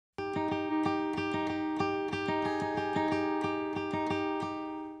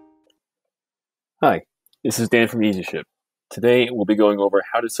Hi, this is Dan from Easyship. Today we'll be going over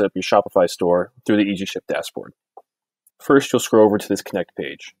how to set up your Shopify store through the Easyship dashboard. First, you'll scroll over to this Connect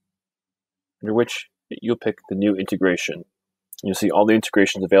page, under which you'll pick the new integration. You'll see all the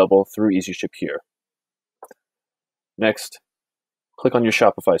integrations available through Easyship here. Next, click on your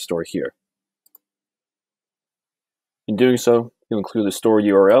Shopify store here. In doing so, you'll include the store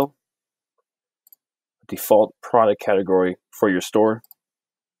URL, default product category for your store,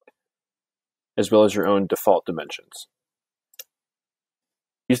 as well as your own default dimensions.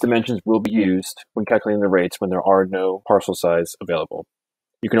 These dimensions will be used when calculating the rates when there are no parcel size available.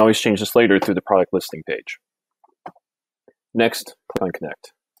 You can always change this later through the product listing page. Next, click on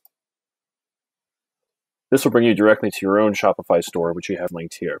Connect. This will bring you directly to your own Shopify store, which you have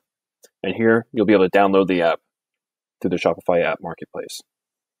linked here. And here, you'll be able to download the app through the Shopify app marketplace.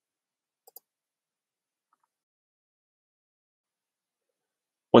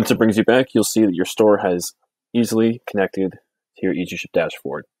 Once it brings you back, you'll see that your store has easily connected to your Easyship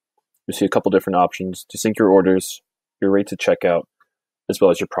dashboard. You'll see a couple different options to sync your orders, your rates at checkout, as well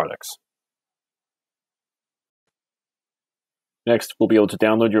as your products. Next, we'll be able to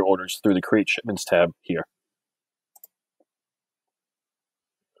download your orders through the Create Shipments tab here.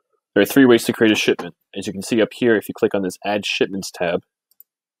 There are 3 ways to create a shipment. As you can see up here, if you click on this Add Shipments tab,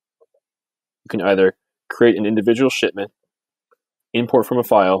 you can either create an individual shipment, import from a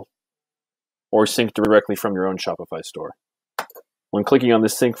file, or sync directly from your own Shopify store. When clicking on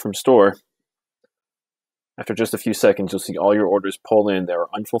this Sync from Store, after just a few seconds, you'll see all your orders pull in that are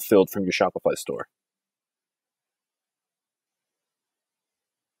unfulfilled from your Shopify store.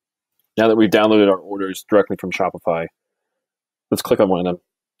 Now that we've downloaded our orders directly from Shopify, let's click on one of them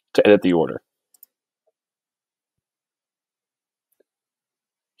to edit the order.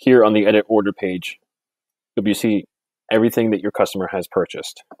 Here on the Edit Order page, you'll be see everything that your customer has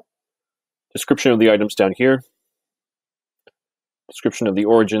purchased. Description of the items down here, description of the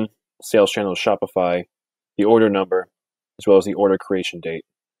origin, sales channel Shopify, the order number, as well as the order creation date.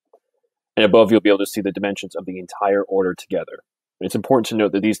 And above, you'll be able to see the dimensions of the entire order together. And it's important to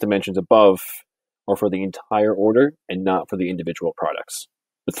note that these dimensions above are for the entire order and not for the individual products.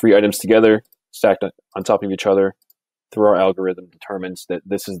 The 3 items together, stacked on top of each other, through our algorithm determines that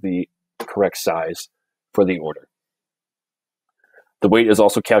this is the correct size for the order. The weight is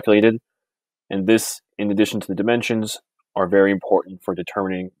also calculated, and this, in addition to the dimensions, are very important for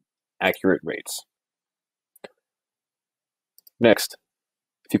determining accurate rates. Next,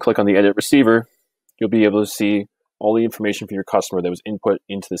 if you click on the Edit Receiver, you'll be able to see all the information for your customer that was input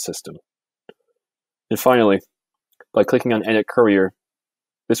into the system. And finally, by clicking on Edit Courier,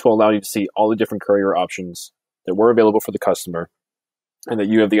 this will allow you to see all the different courier options that were available for the customer and that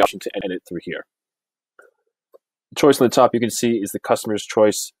you have the option to edit through here. The choice on the top you can see is the customer's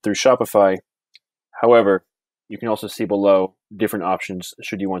choice through Shopify. However, you can also see below different options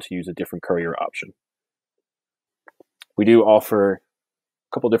should you want to use a different courier option. We do offer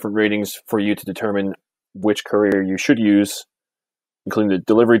a couple different ratings for you to determine which courier you should use, including the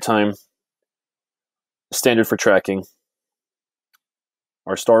delivery time, standard for tracking,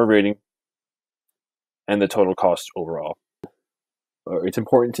 our star rating, and the total cost overall. It's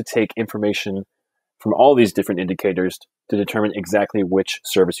important to take information from all these different indicators to determine exactly which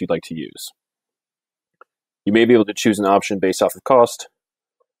service you'd like to use. You may be able to choose an option based off of cost.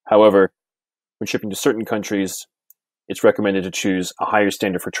 However, when shipping to certain countries, it's recommended to choose a higher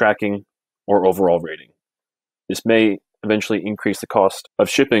standard for tracking or overall rating. This may eventually increase the cost of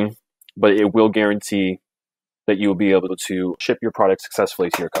shipping, but it will guarantee that you will be able to ship your product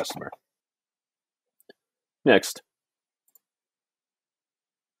successfully to your customer. Next,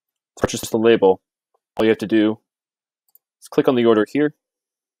 to purchase the label, all you have to do is click on the order here,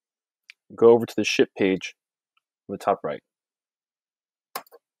 go over to the Ship page on the top right.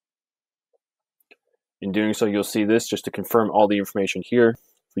 In doing so, you'll see this just to confirm all the information here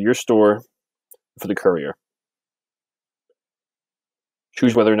for your store, for the courier.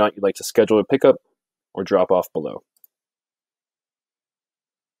 Choose whether or not you'd like to schedule a pickup or drop off below.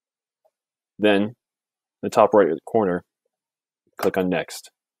 Then, in the top right corner, click on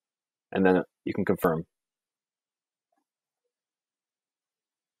Next, and then you can confirm.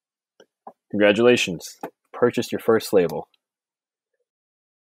 Congratulations, purchased your first label.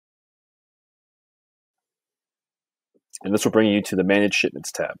 And this will bring you to the Manage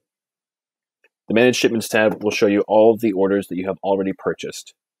Shipments tab. The Manage Shipments tab will show you all of the orders that you have already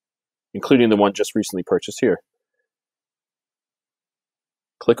purchased, including the one just recently purchased here.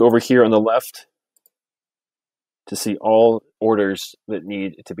 Click over here on the left to see all orders that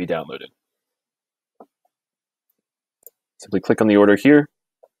need to be downloaded. Simply click on the order here,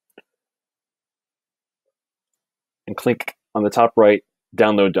 and click on the top right,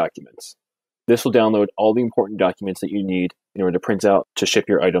 Download Documents. This will download all the important documents that you need in order to print out to ship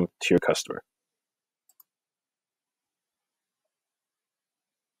your item to your customer.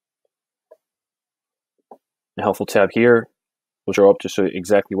 The Helpful tab here will show up to show you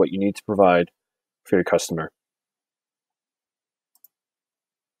exactly what you need to provide for your customer.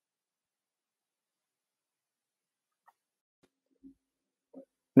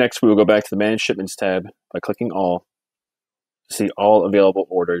 Next, we will go back to the Manage Shipments tab by clicking All to see all available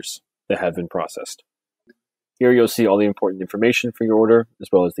orders that have been processed. Here you'll see all the important information for your order, as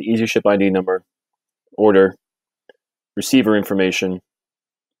well as the Easyship ID number, order, receiver information,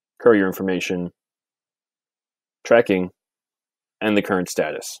 courier information, tracking, and the current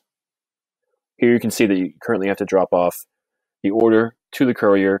status. Here you can see that you currently have to drop off the order to the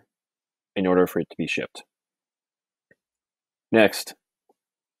courier in order for it to be shipped. Next,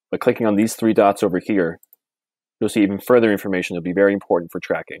 by clicking on these three dots over here, you'll see even further information that will be very important for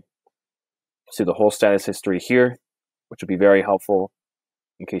tracking. See the whole status history here, which will be very helpful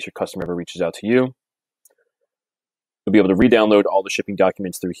in case your customer ever reaches out to you. You'll be able to re-download all the shipping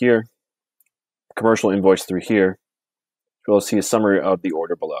documents through here, commercial invoice through here, as well as see a summary of the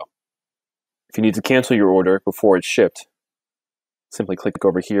order below. If you need to cancel your order before it's shipped, simply click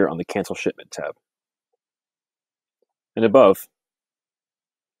over here on the Cancel Shipment tab. And above,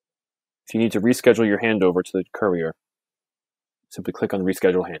 if you need to reschedule your handover to the courier, simply click on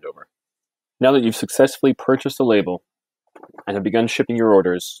Reschedule Handover. Now that you've successfully purchased a label and have begun shipping your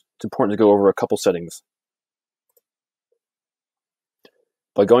orders, it's important to go over a couple settings.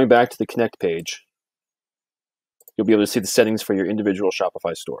 By going back to the Connect page, you'll be able to see the settings for your individual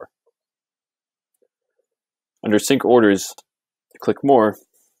Shopify store. Under Sync Orders, if you click More,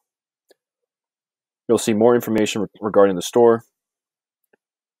 you'll see more information regarding the store,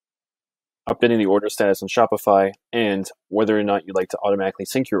 updating the order status on Shopify, and whether or not you'd like to automatically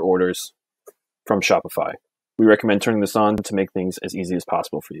sync your orders from Shopify. We recommend turning this on to make things as easy as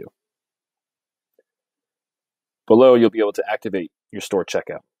possible for you. Below, you'll be able to activate your store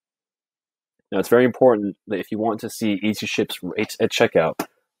checkout. Now, it's very important that if you want to see Easyship's rates at checkout,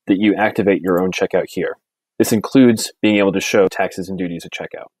 that you activate your own checkout here. This includes being able to show taxes and duties at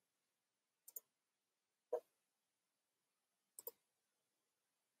checkout.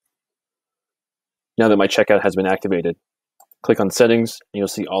 Now that my checkout has been activated, click on Settings, and you'll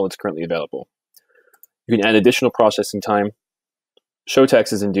see all that's currently available. You can add additional processing time, show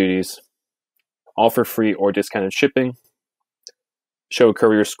taxes and duties, offer free or discounted shipping, show a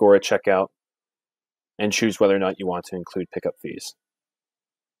courier score at checkout, and choose whether or not you want to include pickup fees.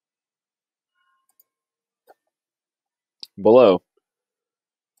 Below,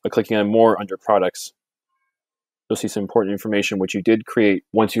 by clicking on More under Products, you'll see some important information which you did create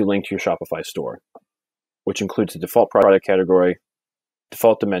once you linked to your Shopify store, which includes the default product category,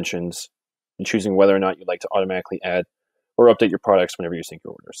 default dimensions, and choosing whether or not you'd like to automatically add or update your products whenever you sync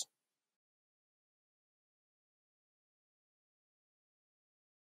your orders.